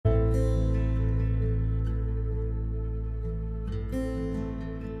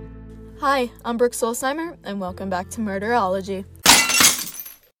Hi, I'm Brooke Solsheimer, and welcome back to Murderology.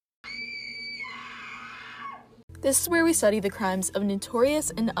 This is where we study the crimes of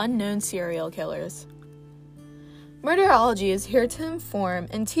notorious and unknown serial killers. Murderology is here to inform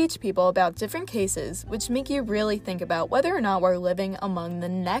and teach people about different cases which make you really think about whether or not we're living among the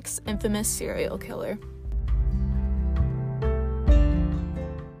next infamous serial killer.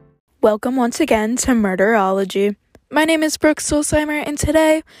 Welcome once again to Murderology. My name is Brooke Solsheimer, and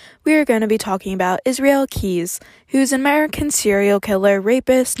today we are going to be talking about Israel Keyes, who's an American serial killer,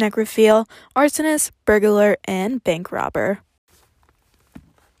 rapist, necrophile, arsonist, burglar, and bank robber.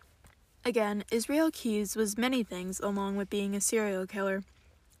 Again, Israel Keyes was many things along with being a serial killer.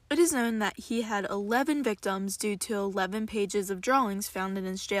 It is known that he had 11 victims due to 11 pages of drawings found in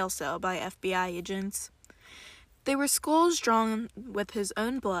his jail cell by FBI agents. They were skulls drawn with his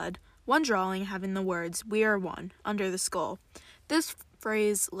own blood, one drawing having the words, "We are one," under the skull. This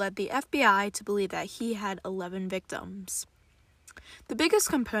phrase led the FBI to believe that he had 11 victims. The biggest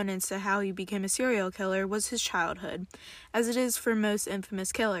components to how he became a serial killer was his childhood, as it is for most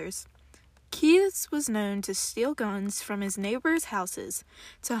infamous killers. Keyes was known to steal guns from his neighbors' houses,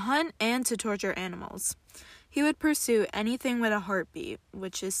 to hunt and to torture animals. He would pursue anything with a heartbeat,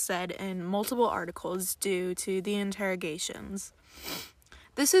 which is said in multiple articles due to the interrogations.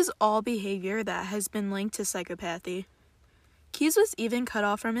 This is all behavior that has been linked to psychopathy. Keyes was even cut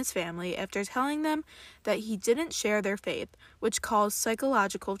off from his family after telling them that he didn't share their faith, which caused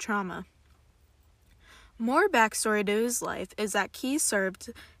psychological trauma. More backstory to his life is that Keyes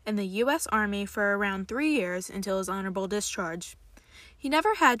served in the U.S. Army for around 3 years until his honorable discharge. He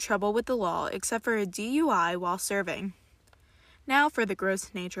never had trouble with the law except for a DUI while serving. Now for the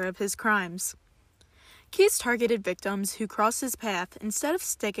gross nature of his crimes. Keyes targeted victims who crossed his path instead of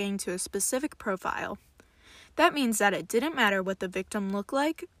sticking to a specific profile. That means that it didn't matter what the victim looked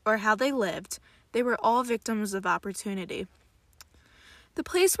like or how they lived, they were all victims of opportunity. The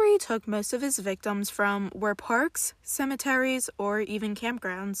place where he took most of his victims from were parks, cemeteries, or even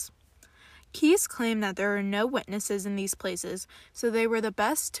campgrounds. Keyes claimed that there were no witnesses in these places, so they were the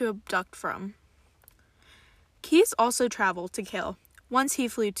best to abduct from. Keyes also traveled to kill. Once he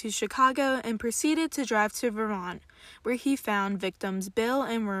flew to Chicago and proceeded to drive to Vermont, where he found victims Bill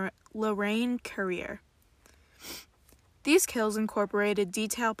and Lorraine Carrier. These kills incorporated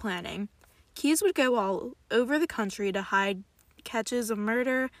detailed planning. Keyes would go all over the country to hide catches of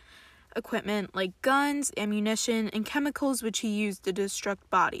murder equipment like guns, ammunition, and chemicals which he used to destruct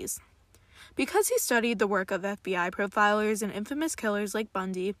bodies. Because he studied the work of FBI profilers and infamous killers like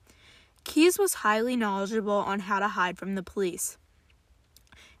Bundy, Keyes was highly knowledgeable on how to hide from the police.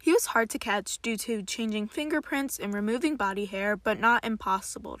 He was hard to catch due to changing fingerprints and removing body hair, but not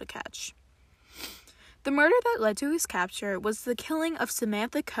impossible to catch. The murder that led to his capture was the killing of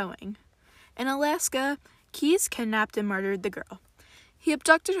Samantha Cohen. In Alaska, Keyes kidnapped and murdered the girl. He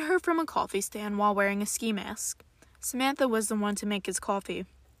abducted her from a coffee stand while wearing a ski mask. Samantha was the one to make his coffee.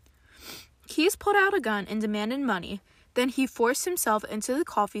 Keyes pulled out a gun and demanded money. Then he forced himself into the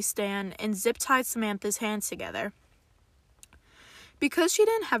coffee stand and zip-tied Samantha's hands together. Because she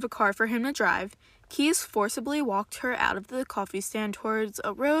didn't have a car for him to drive, Keyes forcibly walked her out of the coffee stand towards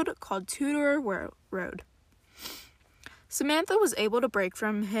a road called Tudor Road. Samantha was able to break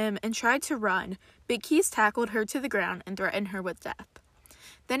from him and tried to run, but Keyes tackled her to the ground and threatened her with death.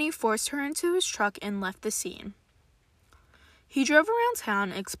 Then he forced her into his truck and left the scene. He drove around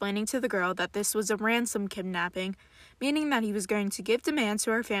town explaining to the girl that this was a ransom kidnapping, meaning that he was going to give demands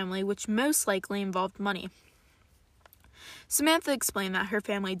to her family, which most likely involved money. Samantha explained that her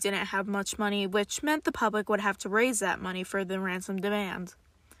family didn't have much money, which meant the public would have to raise that money for the ransom demand.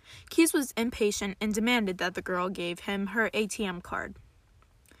 Keyes was impatient and demanded that the girl gave him her ATM card.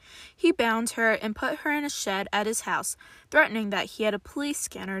 He bound her and put her in a shed at his house, threatening that he had a police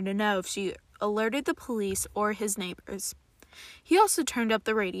scanner to know if she alerted the police or his neighbors. He also turned up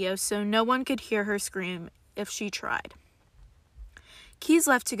the radio so no one could hear her scream if she tried. Keyes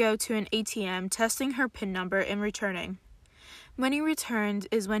left to go to an ATM, testing her PIN number and returning. When he returned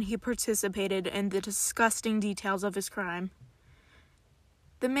is when he participated in the disgusting details of his crime.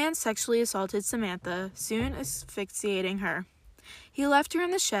 The man sexually assaulted Samantha, soon asphyxiating her. He left her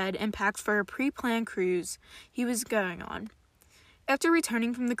in the shed and packed for a pre-planned cruise he was going on. After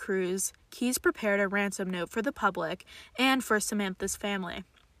returning from the cruise, Keyes prepared a ransom note for the public and for Samantha's family.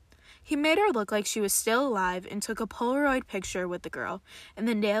 He made her look like she was still alive and took a Polaroid picture with the girl in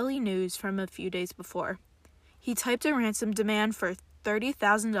the Daily News from a few days before. He typed a ransom demand for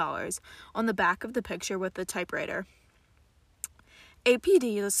 $30,000 on the back of the picture with a typewriter.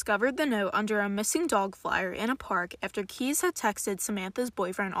 APD discovered the note under a missing dog flyer in a park after Keyes had texted Samantha's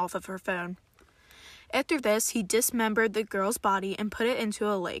boyfriend off of her phone. After this, he dismembered the girl's body and put it into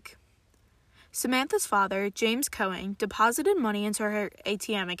a lake. Samantha's father, James Cohen, deposited money into her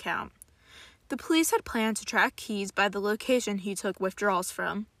ATM account. The police had planned to track Keyes by the location he took withdrawals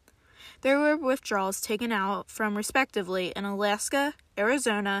from. There were withdrawals taken out from respectively in Alaska,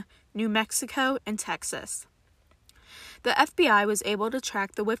 Arizona, New Mexico, and Texas. The FBI was able to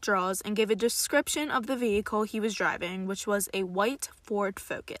track the withdrawals and give a description of the vehicle he was driving, which was a white Ford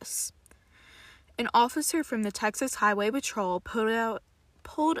Focus. An officer from the Texas Highway Patrol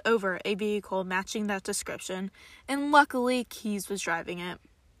pulled over a vehicle matching that description, and luckily Keyes was driving it.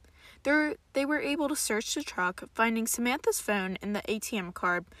 They were able to search the truck, finding Samantha's phone in the ATM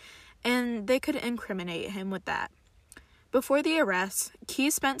card, and they could incriminate him with that. Before the arrest,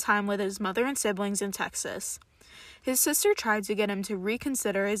 Keyes spent time with his mother and siblings in Texas. His sister tried to get him to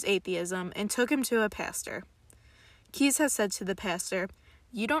reconsider his atheism and took him to a pastor. Keyes has said to the pastor,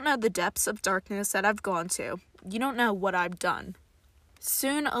 "You don't know the depths of darkness that I've gone to. You don't know what I've done,"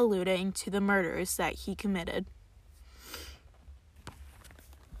 soon alluding to the murders that he committed.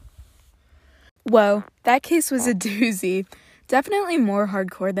 Whoa, that case was a doozy. Definitely more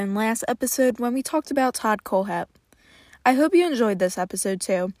hardcore than last episode when we talked about Todd Kohlhepp. I hope you enjoyed this episode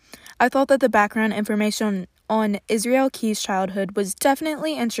too. I thought that the background information on Israel Keyes' childhood was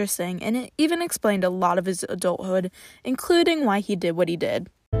definitely interesting, and it even explained a lot of his adulthood, including why he did what he did.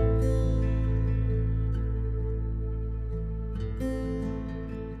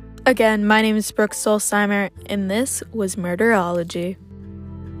 Again, my name is Brooke Stolzheimer, and this was Murderology.